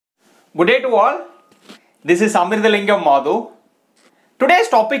Good day to all. This is Amirthalingam Madhu. Today's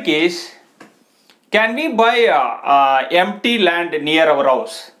topic is, can we buy empty land near our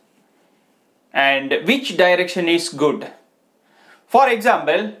house? And which direction is good? For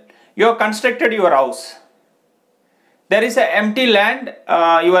example, you have constructed your house. There is an empty land,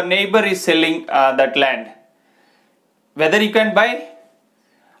 your neighbor is selling that land. Whether you can buy?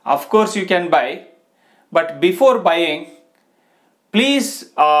 Of course you can buy. But before buying,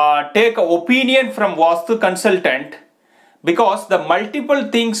 please take an opinion from Vastu Consultant, because the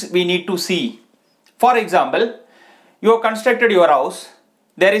multiple things we need to see. For example, you have constructed your house.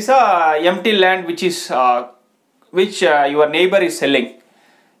 There is a empty land which your neighbor is selling,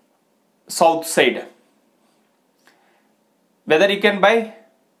 south side. Whether you can buy?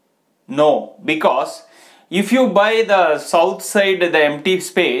 No, because if you buy the south side, the empty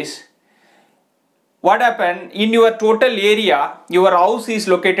space, what happened in your total area, your house is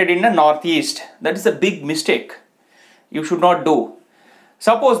located in the northeast. That is a big mistake. You should not do.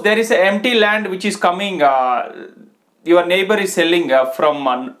 Suppose there is an empty land which is coming, your neighbor is selling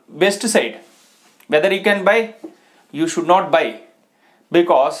from west side. Whether you can buy? You should not buy,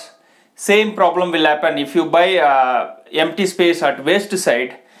 because same problem will happen if you buy empty space at west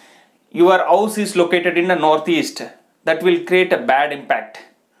side. Your house is located in the northeast. That will create a bad impact.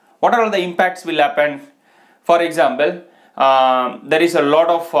 What are all the impacts will happen? For example, there is a lot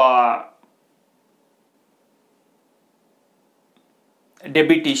of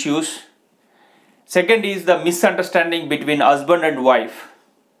debit issues. Second is the misunderstanding between husband and wife.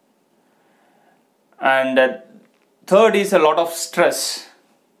 And third is a lot of stress.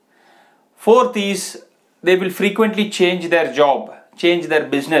 Fourth is they will frequently change their job, change their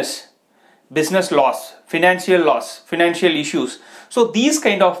business loss, financial issues. So these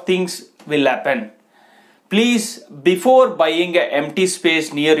kind of things will happen. Please, before buying an empty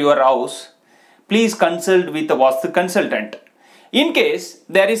space near your house, please consult with a Vastu Consultant. In case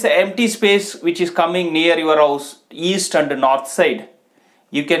there is an empty space which is coming near your house, east and north side,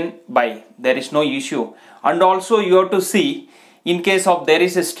 you can buy. There is no issue. And also you have to see, in case of there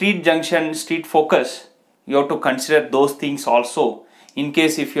is a street junction, street focus, you have to consider those things also. In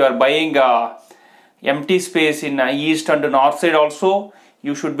case if you are buying empty space in east and north side also,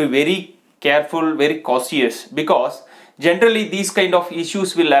 you should be very careful, very cautious, because generally these kind of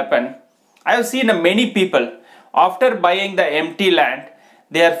issues will happen. I have seen many people, after buying the empty land,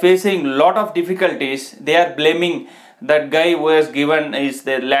 they are facing lot of difficulties. They are blaming that guy who has given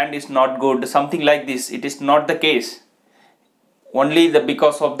the land is not good, something like this. It is not the case. Only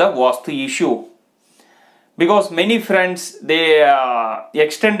because of the Vastu issue. Because many friends, they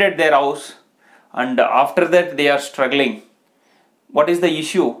extended their house, and after that they are struggling. What is the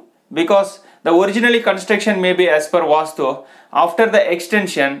issue? Because the originally construction may be as per Vastu. After the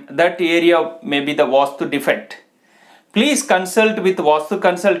extension, that area may be the Vastu defect. Please consult with Vastu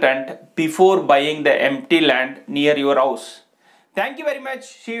Consultant before buying the empty land near your house. Thank you very much.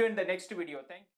 See you in the next video. Thank you.